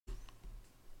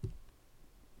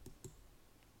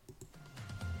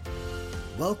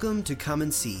Welcome to Come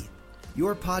and See,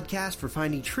 your podcast for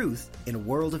finding truth in a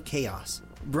world of chaos.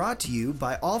 Brought to you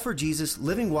by All for Jesus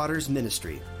Living Waters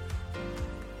Ministry.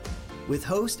 With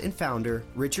host and founder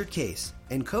Richard Case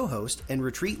and co-host and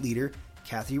retreat leader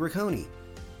Kathy Ricconi.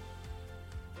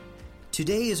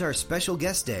 Today is our special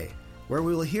guest day, where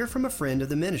we will hear from a friend of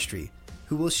the ministry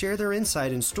who will share their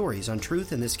insight and stories on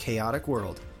truth in this chaotic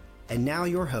world. And now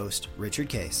your host, Richard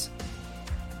Case.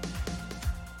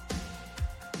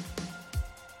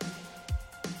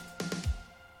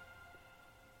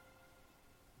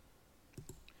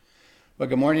 Well,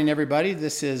 good morning, everybody.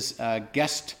 This is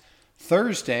Guest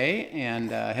Thursday,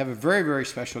 and I have a very, very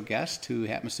special guest who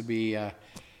happens to be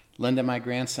Linda, my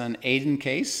grandson, Aidan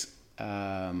Case,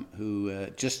 who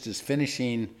just is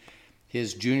finishing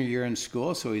his junior year in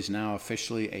school, so he's now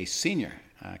officially a senior.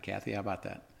 Kathy, how about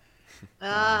that?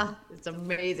 It's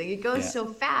amazing. It goes so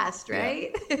fast,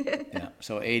 right? Yeah.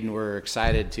 So, Aidan, we're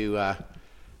excited to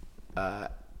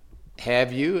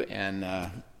have you,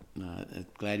 and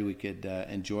glad we could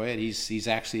enjoy it. He's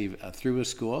actually through his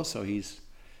school, so he's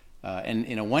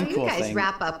and one cool thing. You guys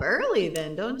wrap up early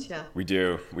then, don't you? We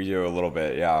do a little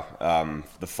bit, yeah.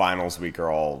 The finals week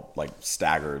are all like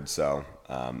staggered, so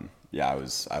I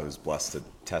was blessed to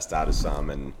test out of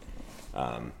some, and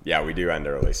we do end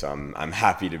early, so I'm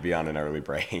happy to be on an early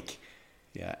break.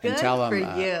 Yeah, good and tell him, for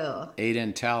you,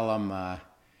 Aidan. Tell him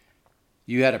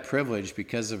you had a privilege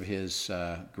because of his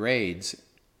grades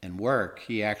and work.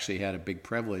 He actually had a big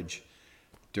privilege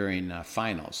during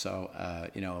finals. So,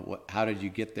 how did you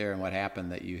get there, and what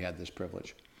happened that you had this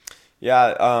privilege?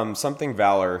 Yeah, something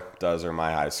Valor does, or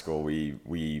my high school,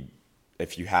 we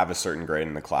if you have a certain grade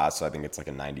in the class, so I think it's like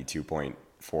a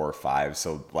 92.45.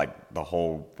 So like the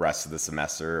whole rest of the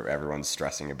semester, everyone's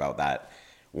stressing about that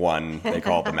one. They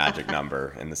call it the magic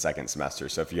number in the second semester.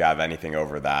 So if you have anything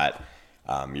over that,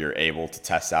 you're able to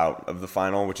test out of the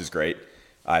final, which is great.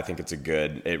 I think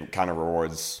it kind of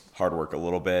rewards hard work a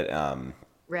little bit.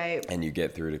 Right. And you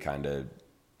get through to kind of,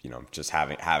 just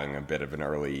having a bit of an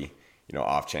early,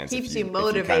 off chance. Keeps you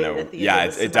motivated at the end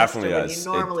of the it definitely does.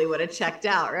 When you normally would have checked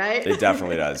out, right? It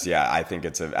definitely does. Yeah. I think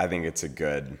it's a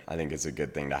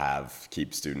good thing to have,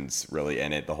 keep students really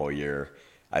in it the whole year.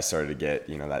 I started to get,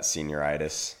 that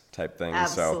senioritis type thing.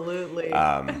 Absolutely.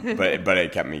 So, but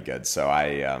it kept me good. So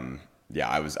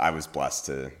I was blessed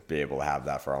to be able to have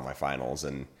that for all my finals,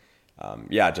 and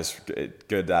just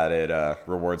good that it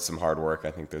rewards some hard work.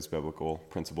 I think there's biblical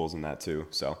principles in that too.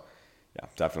 So,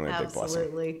 definitely a big blessing.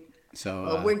 Absolutely.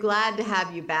 So we're glad to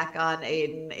have you back on,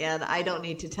 Aidan. And I don't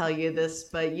need to tell you this,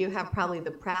 but you have probably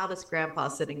the proudest grandpa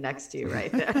sitting next to you right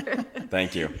there.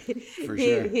 Thank you. For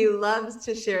sure. He loves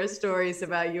to share stories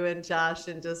about you and Josh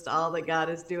and just all that God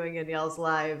is doing in y'all's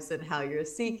lives and how you're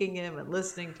seeking Him and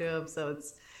listening to Him. So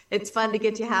it's fun to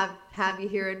get to have you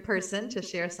here in person to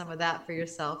share some of that for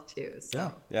yourself too.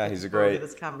 So he's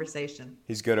this conversation.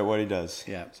 He's good at what he does.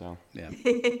 Yeah.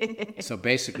 So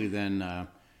basically, then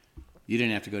you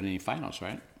didn't have to go to any finals,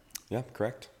 right? Yeah,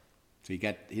 correct. So he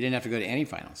didn't have to go to any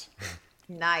finals.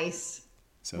 Nice.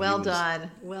 So well done.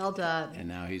 And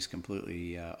now he's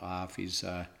completely off. He's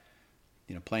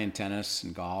playing tennis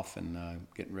and golf and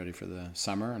getting ready for the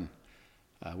summer, and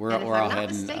we're all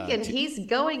heading. If I'm not mistaken, he's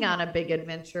going on a big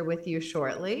adventure with you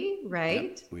shortly,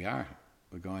 right? Yep, we are.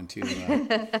 We're going to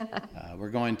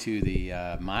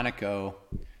the Monaco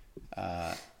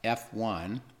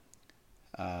F1,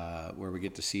 where we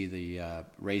get to see the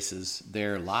races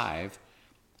there live,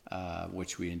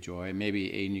 which we enjoy.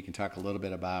 Maybe Aidan, you can talk a little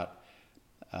bit about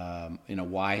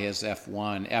why is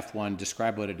F1.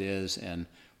 Describe what it is and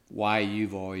why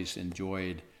you've always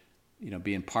enjoyed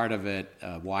being part of it,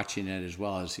 watching it, as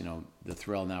well as, the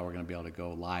thrill now we're going to be able to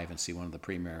go live and see one of the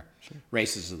premier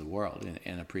races of the world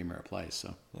in a premier place.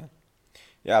 So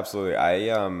yeah, absolutely.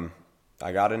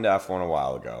 I got into F1 a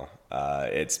while ago.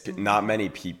 It's not many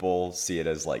people see it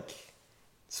as like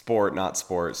sport, not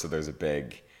sport. So there's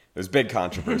big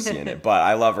controversy in it, but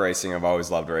I love racing. I've always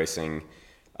loved racing.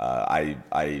 I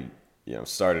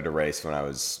started to race when I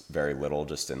was very little,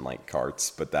 just in like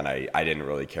karts, but then I didn't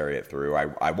really carry it through.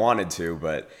 I wanted to,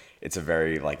 but it's a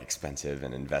very like expensive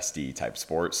and investee type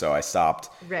sport. So I stopped.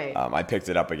 Right. I picked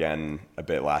it up again a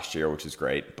bit last year, which is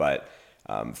great. But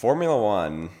Formula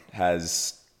One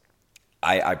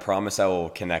I promise I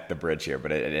will connect the bridge here,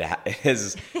 but it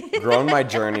has grown my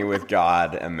journey with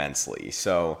God immensely.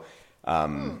 So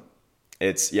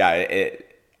it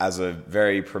as a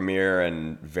very premier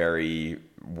and very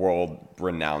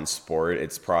world-renowned sport,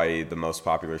 it's probably the most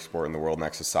popular sport in the world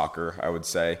next to soccer, I would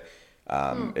say.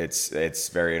 It's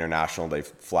very international. They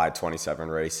fly 27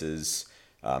 races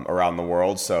around the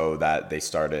world, so that they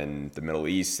start in the Middle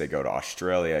East, they go to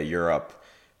Australia, Europe,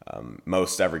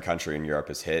 most every country in Europe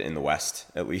is hit, in the West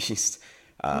at least.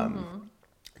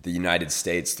 The United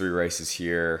States, 3 races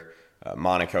here,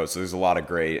 Monaco. So there's a lot of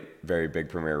great, very big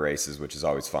premier races, which is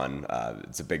always fun.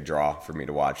 It's a big draw for me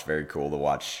to watch. Very cool to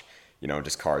watch,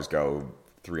 just cars go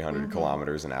 300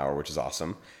 kilometers an hour, which is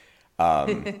awesome.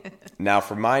 Now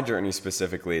for my journey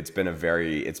specifically, it's been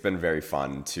very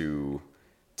fun to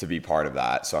be part of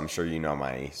that. So I'm sure you know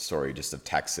my story just of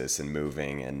Texas and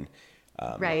moving and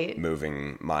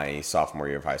moving my sophomore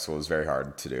year of high school was very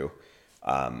hard to do.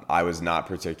 I was not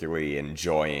particularly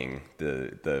enjoying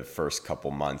the first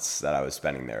couple months that I was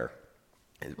spending there.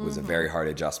 It was a very hard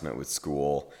adjustment with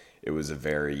school. It was a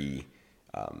very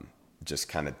just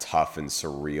kind of tough and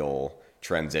surreal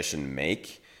transition to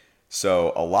make.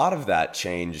 So a lot of that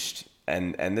changed,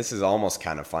 and this is almost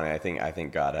kind of funny. I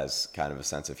think God has kind of a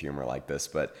sense of humor like this,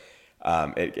 but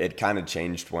it kind of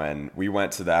changed when we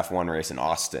went to the F1 race in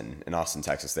Austin,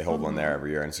 Texas. They hold one there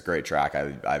every year, and it's a great track.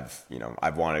 I've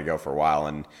wanted to go for a while,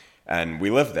 and we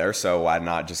lived there, so why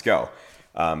not just go?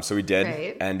 So we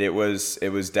did, and it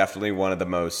was definitely one of the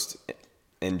most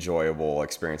enjoyable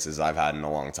experiences I've had in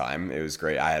a long time. It was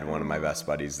great. I had one of my best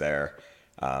buddies there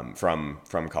from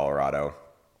Colorado.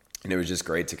 And it was just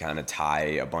great to kind of tie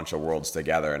a bunch of worlds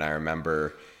together. And I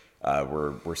remember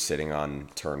we're sitting on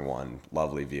turn 1,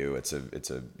 lovely view. It's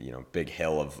a big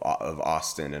hill of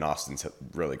Austin, and Austin's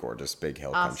really gorgeous, big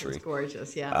hill country. Austin's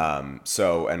gorgeous, yeah.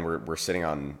 And we're sitting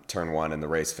on turn 1, and the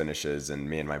race finishes, and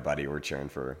me and my buddy were cheering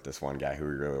for this one guy who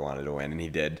we really wanted to win, and he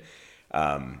did.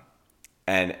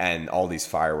 And all these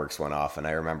fireworks went off, and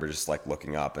I remember just like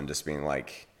looking up and just being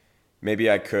like,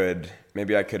 maybe I could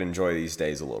enjoy these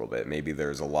days a little bit. Maybe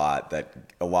there's a lot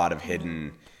of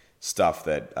hidden stuff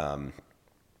that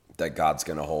that God's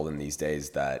going to hold in these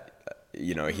days that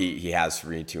he has for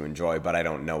me to enjoy, but I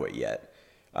don't know it yet.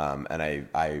 And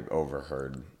I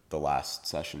overheard the last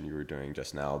session you were doing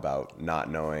just now about not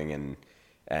knowing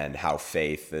and how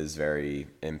faith is very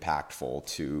impactful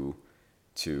to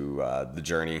the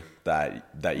journey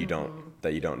that you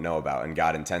don't know about, and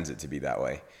God intends it to be that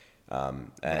way.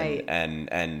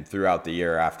 And throughout the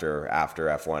year after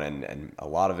F1, and a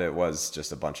lot of it was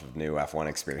just a bunch of new F1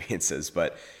 experiences,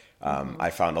 but I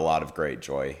found a lot of great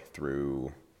joy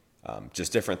through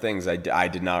just different things I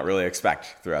did not really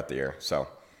expect throughout the year. So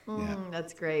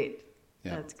that's great.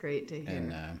 Yeah. That's great to hear.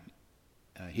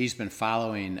 And he's been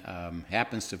following,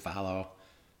 happens to follow,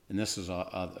 and this is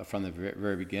from the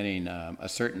very beginning, a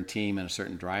certain team and a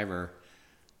certain driver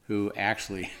who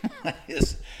actually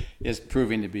is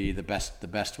proving to be the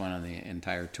best one on the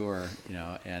entire tour,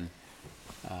 and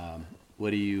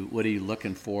what are you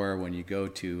looking for when you go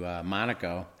to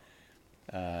Monaco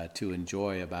to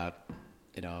enjoy about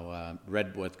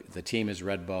the team is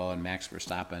Red Bull, and Max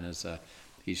Verstappen is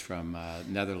he's from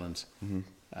Netherlands,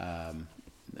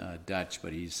 Dutch,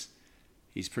 but he's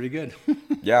pretty good.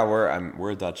 Yeah,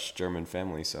 we're a Dutch German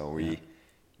family, so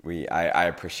I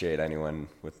appreciate anyone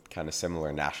with kind of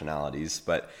similar nationalities,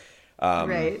 but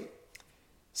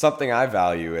something I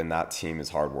value in that team is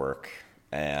hard work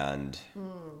and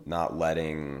not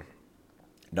letting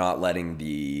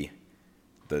the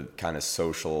kind of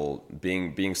social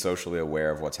being socially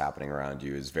aware of what's happening around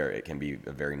you it can be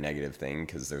a very negative thing,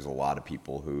 because there's a lot of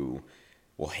people who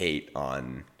will hate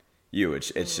on you. It's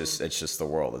just the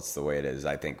world. It's the way it is.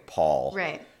 I think Paul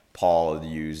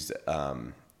used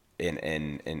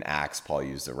in Acts, Paul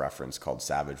used a reference called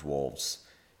savage wolves,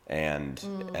 and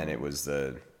it was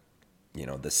the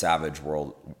savage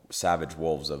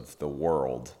wolves of the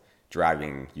world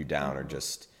dragging you down, or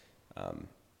just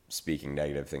speaking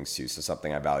negative things to you. So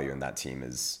something I value in that team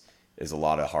is a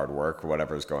lot of hard work,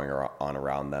 whatever's going on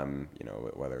around them,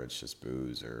 whether it's just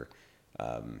booze or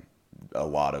a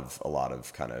lot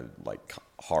of kind of like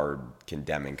hard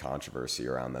condemning controversy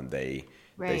around them. They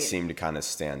seem to kind of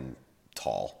stand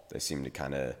tall. They seem to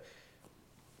kind of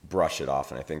brush it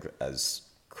off, and I think as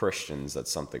Christians,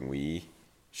 that's something we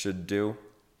should do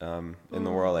in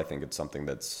the world. I think it's something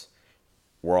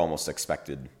we're almost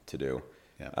expected to do.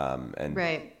 Yeah.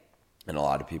 And a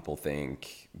lot of people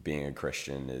think being a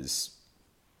Christian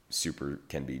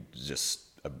can be just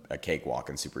a cakewalk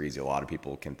and super easy. A lot of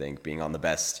people can think being the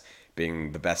best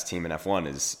team in F1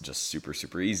 is just super,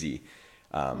 super easy.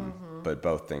 But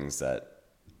both things that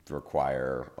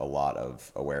require a lot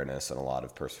of awareness and a lot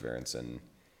of perseverance and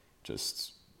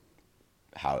just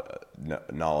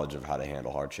knowledge of how to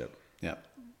handle hardship. Yeah,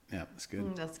 that's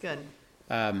good. That's good.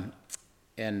 And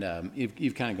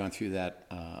you've kind of gone through that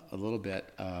a little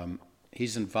bit.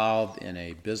 He's involved in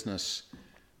a business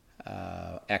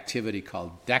activity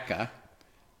called DECA.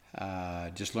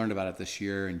 Just learned about it this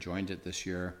year and joined it this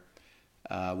year.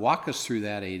 Walk us through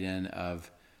that, Aidan,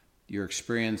 of your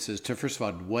experiences to, first of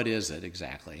all, what is it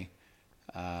exactly?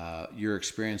 Your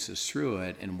experiences through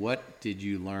it, and what did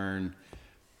you learn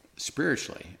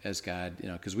spiritually as God,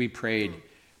 because we prayed,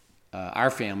 our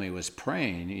family was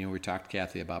praying, we talked to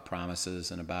Kathy about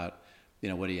promises and about,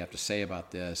 what do you have to say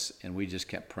about this? And we just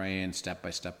kept praying step by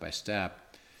step by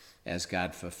step as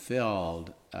God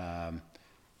fulfilled. And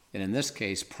in this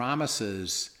case,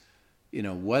 promises,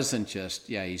 wasn't just,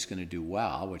 he's going to do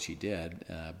well, which he did,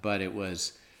 but it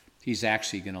was, he's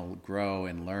actually going to grow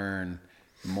and learn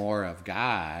more of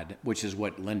God, which is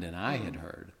what Linda and I had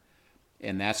heard.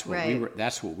 And that's what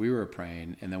that's what we were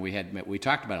praying. And then we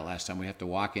talked about it last time. We have to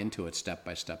walk into it step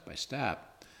by step by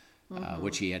step,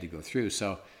 which he had to go through.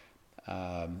 So,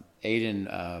 Aidan,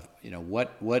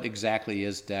 what exactly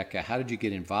is DECA? How did you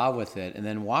get involved with it? And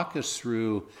then walk us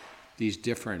through these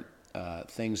different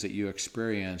things that you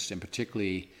experienced, and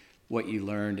particularly what you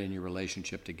learned in your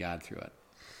relationship to God through it.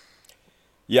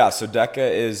 Yeah, so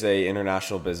DECA is a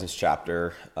international business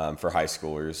chapter for high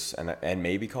schoolers and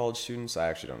maybe college students. I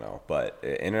actually don't know, but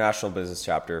international business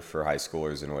chapter for high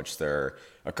schoolers in which there are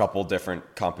a couple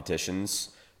different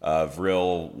competitions of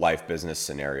real life business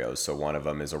scenarios. So one of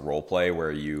them is a role play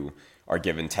where you are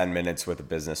given 10 minutes with a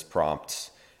business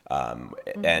prompt,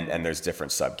 and there's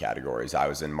different subcategories. I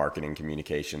was in marketing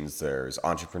communications. There's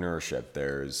entrepreneurship.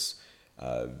 There's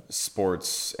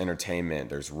sports, entertainment,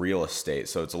 there's real estate.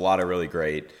 So it's a lot of really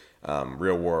great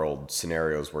real world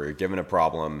scenarios where you're given a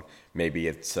problem. Maybe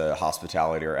it's a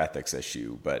hospitality or ethics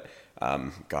issue, but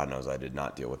God knows I did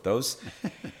not deal with those.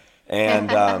 And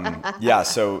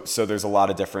so there's a lot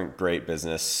of different great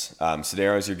business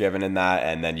scenarios you're given in that.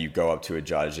 And then you go up to a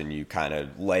judge and you kind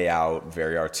of lay out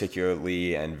very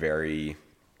articulately and very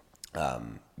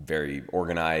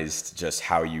organized just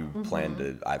how you plan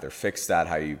to either fix that,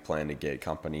 how you plan to get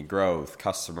company growth,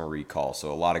 customer recall.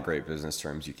 So a lot of great business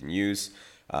terms you can use.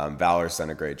 Valor's done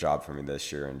a great job for me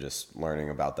this year and just learning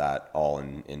about that all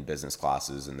in business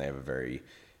classes. And they have a very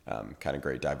kind of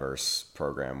great diverse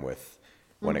program with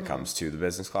when it comes to the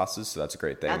business classes. So that's a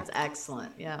great thing. That's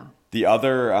excellent. Yeah. The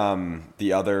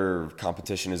other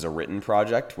competition is a written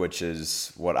project, which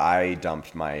is what I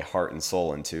dumped my heart and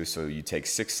soul into. So you take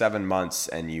 6-7 months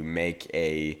and you make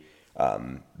a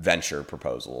venture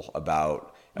proposal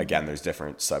about, again, there's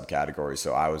different subcategories.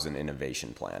 So I was an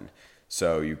innovation plan.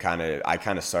 So I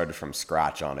kind of started from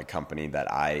scratch on a company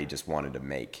that I just wanted to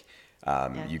make.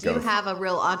 Do you have a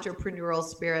real entrepreneurial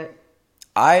spirit?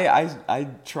 I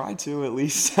try to, at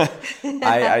least.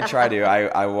 I try to.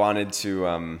 I wanted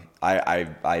to.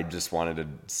 I just wanted to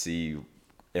see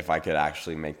if I could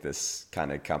actually make this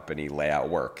kind of company layout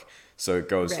work. So it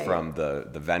goes from the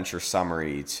venture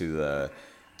summary to the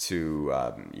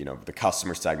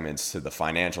customer segments to the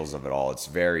financials of it all.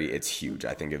 It's huge.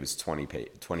 I think it was 20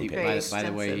 pages. By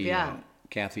the way,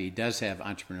 Kathy does have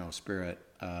entrepreneurial spirit.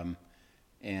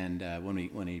 And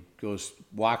when he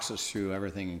walks us through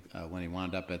everything, when he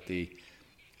wound up at the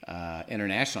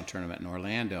international tournament in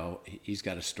Orlando, he's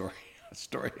got a story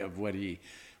of what he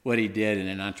did in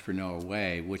an entrepreneurial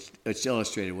way, which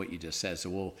illustrated what you just said.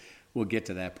 So we'll get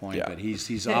to that point. Yeah. But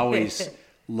he's always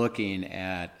looking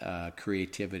at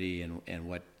creativity and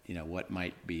what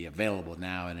might be available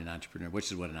now in an entrepreneur,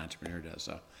 which is what an entrepreneur does.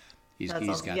 So.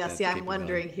 He's got I'm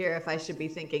wondering here if I should be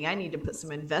thinking I need to put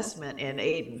some investment in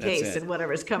Aidan Case and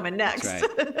whatever's coming next. That's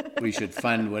right. We should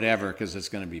fund whatever because it's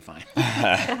going to be fine.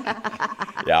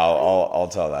 Yeah, I'll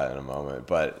tell that in a moment.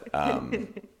 But so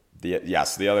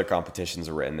the other competitions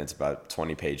are written. It's about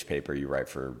 20-page paper you write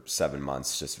for 7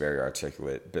 months, just very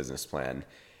articulate business plan.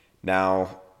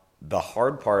 Now, the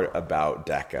hard part about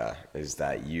DECA is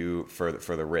that you, for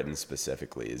the written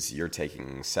specifically, is you're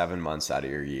taking 7 months out of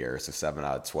your year, so 7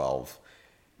 out of 12,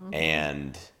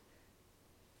 and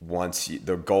once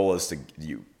the goal is to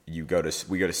we go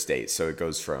to state, so it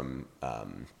goes from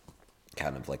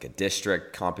kind of like a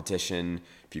district competition.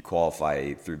 If you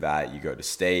qualify through that, you go to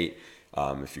state.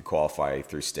 If you qualify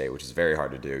through state, which is very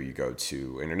hard to do, you go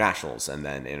to internationals, and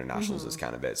then internationals is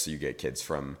kind of it. So you get kids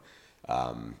from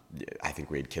I think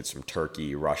we had kids from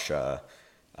Turkey, Russia,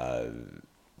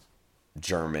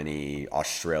 Germany,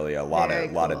 Australia, a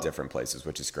lot of different places,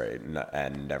 which is great,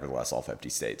 and nevertheless all 50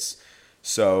 states.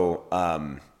 So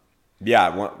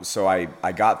so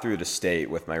I got through the state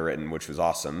with my written, which was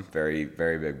awesome, very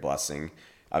very big blessing.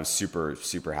 I was super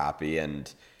super happy, and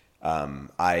the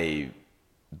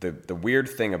weird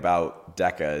thing about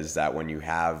DECA is that when you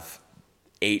have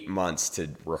 8 months to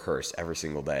rehearse every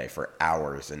single day for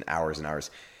hours and hours and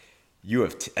hours, you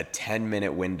have a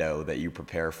 10-minute window that you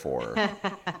prepare for.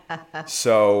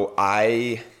 So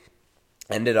I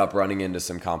ended up running into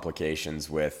some complications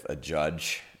with a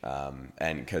judge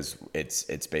And because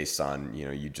it's based on,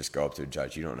 you just go up to a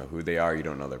judge, you don't know who they are, you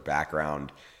don't know their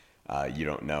background, you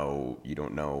don't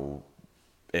know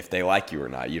if they like you or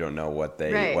not, you don't know what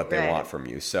they want from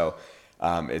you. So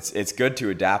it's good to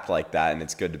adapt like that, and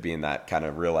it's good to be in that kind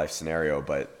of real life scenario,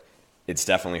 but it's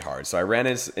definitely hard. So I ran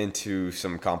into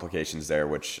some complications there,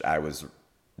 which I was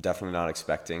definitely not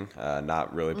expecting,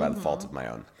 not really by the fault of my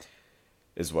own,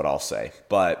 is what I'll say.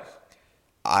 But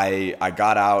I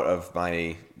got out of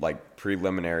my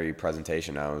preliminary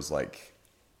presentation. I was like,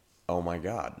 oh my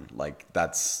God,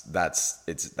 that's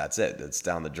it. It's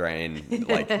down the drain,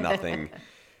 nothing.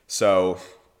 So,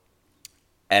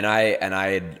 and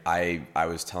I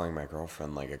was telling my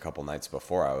girlfriend a couple nights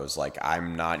before, I was like,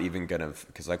 I'm not even gonna,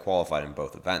 because I qualified in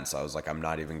both events. I was like, I'm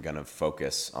not even gonna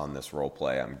focus on this role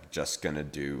play. I'm just gonna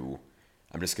do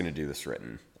this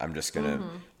written. I'm just gonna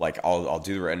I'll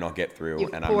do the written. I'll get through.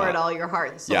 You've and poured I'm not, all your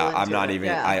heart and soul. Yeah, into I'm not it. even.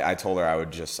 Yeah. I told her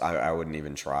I wouldn't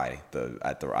even try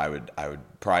I would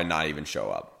probably not even show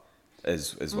up.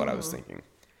 Is what I was thinking.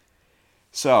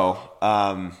 So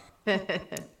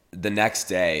the next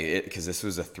day, because this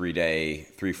was a 4 day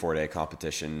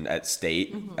competition at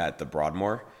state at the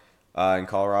Broadmoor in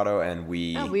Colorado, and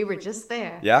we were just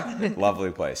there. Yeah,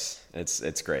 lovely place.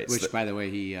 It's great. Which, by the way,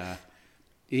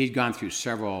 he'd gone through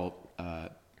several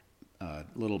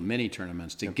little mini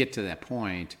tournaments to get to that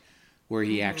point where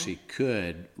he actually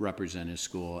could represent his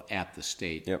school at the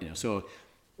state. Yep. So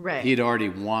Right. he'd already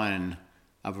won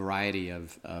a variety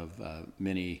of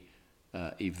mini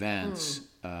events,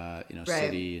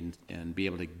 city, and be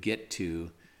able to get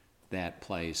to that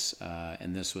place.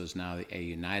 And this was now a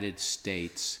United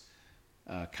States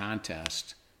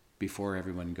contest before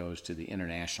everyone goes to the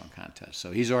international contest.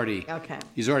 So he's already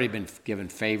been given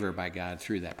favor by God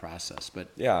through that process. But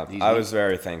yeah, I was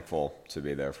very thankful to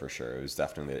be there for sure. It was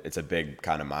definitely, it's a big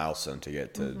kind of milestone to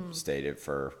get to state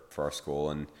for our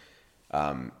school. And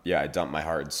I dumped my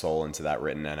heart and soul into that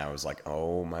written, and I was like,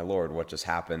 oh my Lord, what just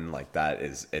happened?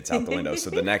 It's out the window. So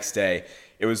the next day,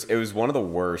 it was one of the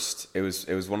worst. It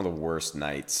was one of the worst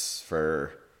nights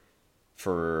for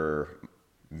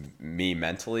me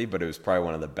mentally, but it was probably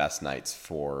one of the best nights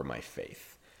for my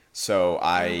faith. So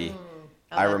I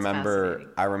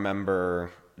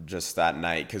remember just that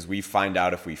night, because we find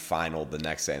out if we finaled the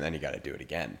next day, and then you got to do it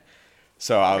again.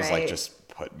 So I was like, just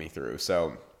put me through.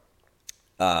 So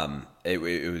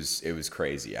it was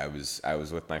crazy. I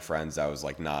was with my friends. I was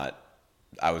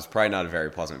probably not a very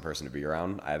pleasant person to be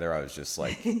around either. I was just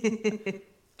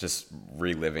just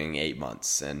reliving 8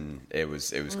 months, and it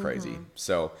was crazy.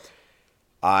 So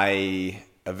I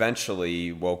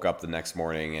eventually woke up the next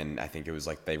morning, and I think it was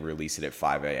they released it at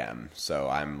 5 a.m. So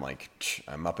I'm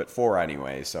up at 4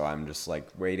 anyway. So I'm just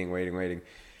waiting.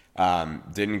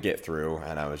 Didn't get through,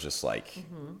 and I was just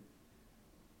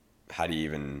how do you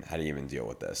even deal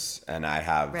with this? And I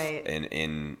have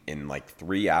in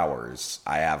 3 hours,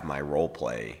 I have my role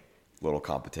play little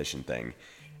competition thing,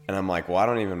 and I'm like, well,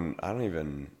 I'm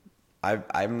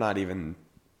not even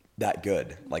that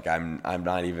good.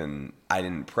 I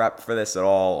didn't prep for this at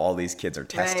all. All these kids are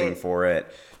testing for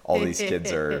it. All these kids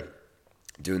are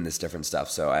doing this different stuff.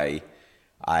 So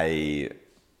I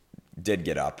did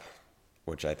get up,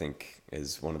 which I think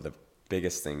is one of the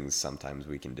biggest things sometimes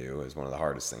we can do, is one of the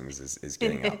hardest things is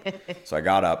getting up. So I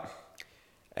got up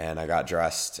and I got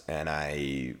dressed, and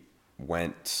I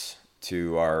went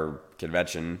to our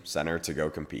convention center to go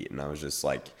compete. And I was just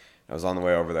I was on the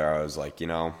way over there. I was like,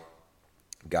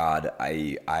 God,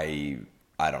 I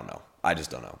don't know. I just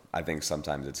don't know. I think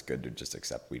sometimes it's good to just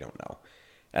accept we don't know.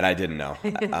 And I didn't know.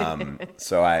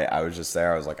 So I was just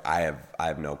there. I was like, I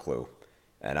have no clue.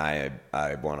 And I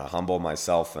want to humble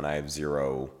myself, and I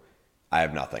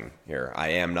have nothing here. I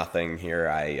am nothing here.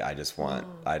 I just want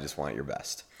your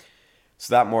best.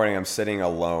 So that morning I'm sitting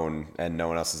alone, and no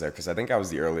one else is there, because I think I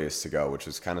was the earliest to go, which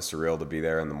was kind of surreal to be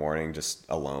there in the morning, just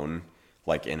alone,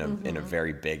 in a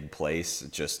very big place.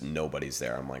 Just nobody's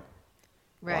there. I'm like,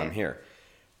 well, I'm here.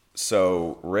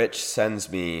 So Rich sends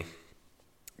me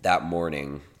that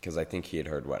morning, because I think he had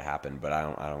heard what happened, but I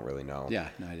don't really know. Yeah,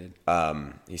 no, I did.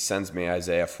 He sends me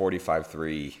Isaiah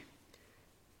 45:3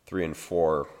 and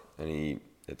 4, and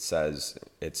it says,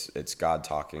 it's God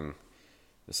talking.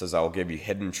 It says, I will give you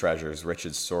hidden treasures,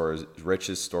 riches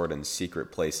stored in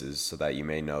secret places, so that you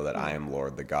may know that I am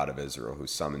Lord, the God of Israel, who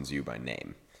summons you by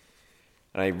name.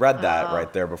 And I read that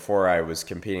right there before I was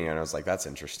competing, and I was like, that's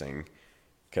interesting,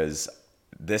 because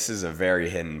this is a very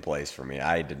hidden place for me.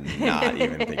 I did not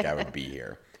even think I would be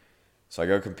here. So I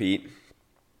go compete,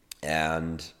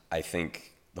 and I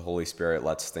think the Holy Spirit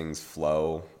lets things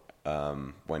flow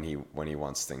when he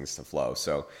wants things to flow.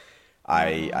 So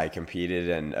I competed,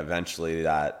 and eventually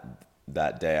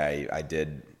that day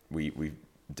we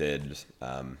did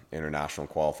international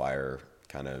qualifier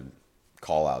kind of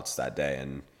call outs that day,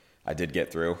 and I did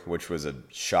get through, which was a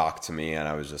shock to me. And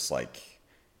I was just like,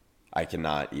 I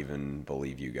cannot even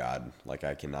believe you, God. Like,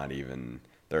 I cannot even,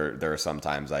 there are some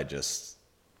times I just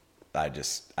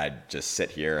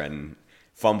sit here and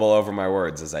fumble over my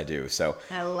words as I do. So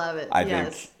I love it. I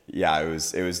think, yeah, it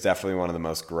was definitely one of the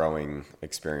most growing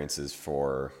experiences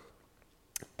for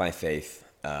my faith.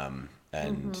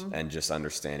 And just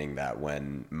understanding that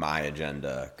when my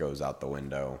agenda goes out the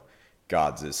window,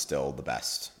 God's is still the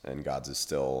best, and God's is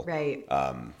still right.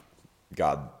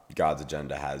 God's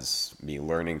agenda has me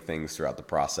learning things throughout the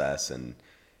process, and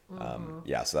so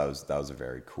that was a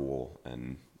very cool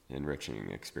and enriching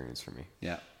experience for me.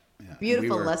 Yeah.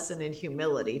 Beautiful lesson in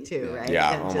humility too, right?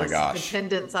 Yeah. And my gosh.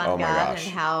 Dependence on God and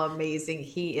how amazing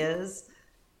He is.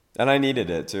 And I needed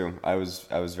it too. I was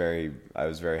very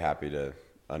happy to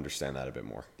understand that a bit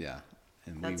more. Yeah.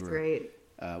 And that's great.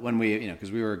 When we,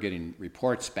 because we were getting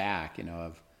reports back,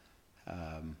 of,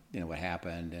 what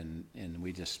happened, and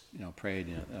we just, prayed,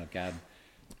 God,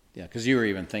 because you were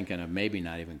even thinking of maybe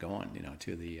not even going,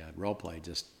 to the role play.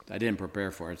 Just I didn't prepare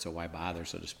for it, so why bother,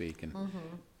 so to speak. And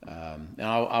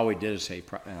all we did is say,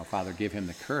 Father, give him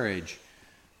the courage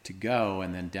to go,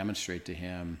 and then demonstrate to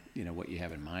him, what you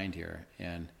have in mind here.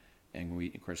 And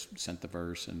we of course sent the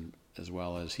verse, and as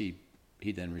well as he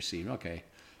then received. Okay,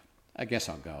 I guess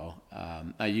I'll go.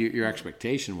 Your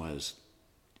expectation was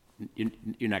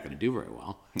you're not going to do very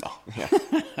well. No,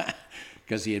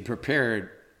 because he had prepared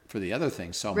for the other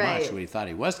thing so much that he thought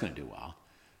he was going to do well,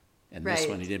 and this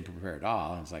one he didn't prepare at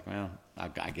all. And it's like, well,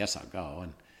 I guess I'll go.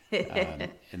 And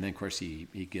then of course he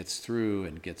gets through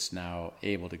and gets now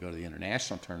able to go to the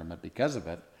international tournament because of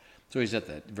it. So he's at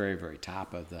the very, very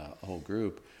top of the whole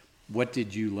group. What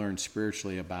did you learn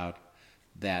spiritually about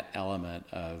that element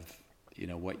of,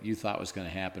 what you thought was going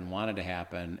to happen, wanted to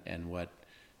happen, and what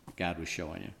God was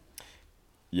showing you?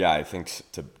 Yeah, I think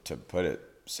to put it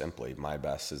simply, my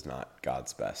best is not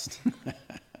God's best.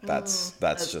 That's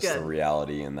just good. The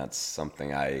reality, and that's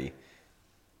something I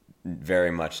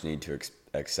very much need to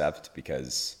accept,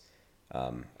 because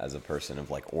as a person of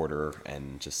like order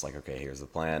and just like, okay, here's the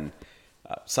plan.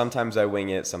 Sometimes I wing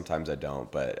it, sometimes I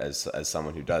don't. But as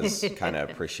someone who does kind of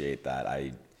appreciate that,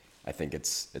 I think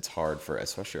it's hard for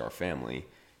especially our family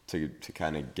to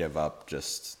kind of give up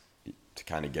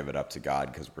give it up to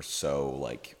God, because we're so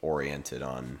like oriented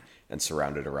on and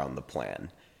surrounded around the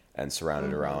plan, and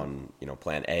surrounded around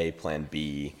plan A, plan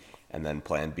B, and then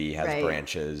plan B has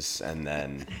branches, and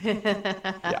then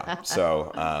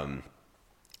So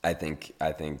I think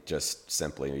just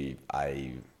simply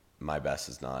my best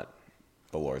is not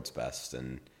the Lord's best,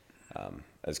 and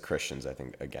as Christians, I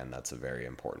think again that's a very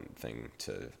important thing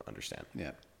to understand.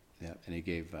 Yeah, and he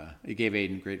gave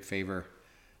Aidan great favor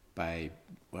by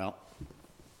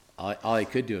all he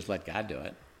could do is let God do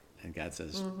it, and God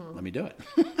says, "Let me do it."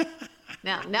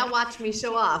 Now watch me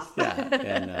show off.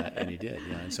 And he did.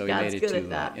 And so he made it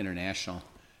to international,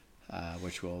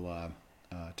 which we'll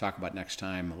talk about next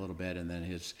time a little bit, and then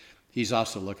he's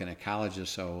also looking at colleges.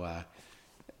 So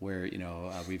where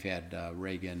we've had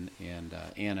Reagan and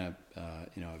Anna,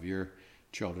 of your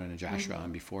children, and Joshua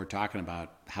on before, talking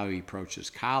about how he approaches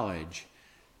college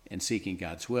and seeking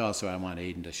God's will. So I want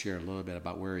Aidan to share a little bit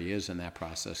about where he is in that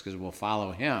process, because we'll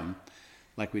follow him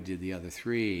like we did the other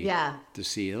three. To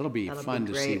see, it'll be fun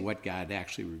to see what God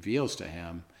actually reveals to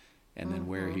him, and then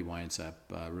where he winds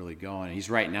up really going. He's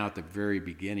right now at the very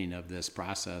beginning of this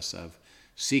process of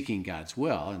seeking God's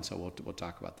will, and so we'll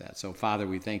talk about that. So Father,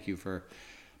 we thank you for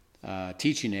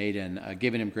teaching Aidan,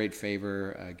 giving him great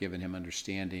favor, giving him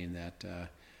understanding that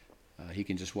he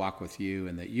can just walk with you,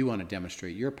 and that you want to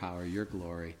demonstrate your power, your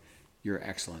glory, your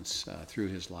excellence through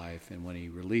his life. And when he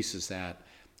releases that,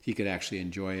 he could actually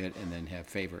enjoy it and then have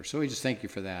favor. So we just thank you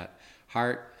for that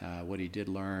heart, what he did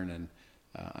learn, and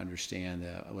understand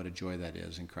what a joy that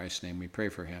is. In Christ's name we pray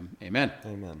for him. Amen.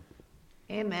 Amen.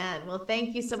 Amen. Well,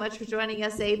 thank you so much for joining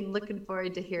us, Aidan. Looking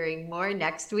forward to hearing more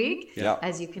next week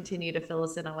as you continue to fill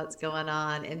us in on what's going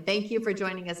on. And thank you for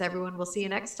joining us, everyone. We'll see you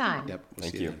next time. Yep.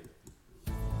 Thank you.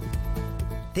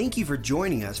 Thank you for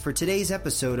joining us for today's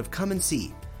episode of Come and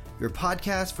See, your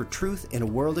podcast for truth in a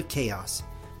world of chaos.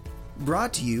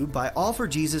 Brought to you by All for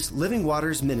Jesus Living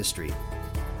Waters Ministry.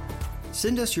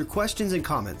 Send us your questions and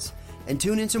comments, and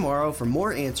tune in tomorrow for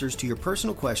more answers to your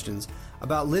personal questions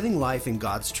about living life in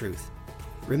God's truth.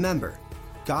 Remember,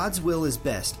 God's will is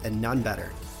best and none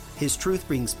better. His truth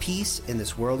brings peace in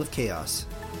this world of chaos.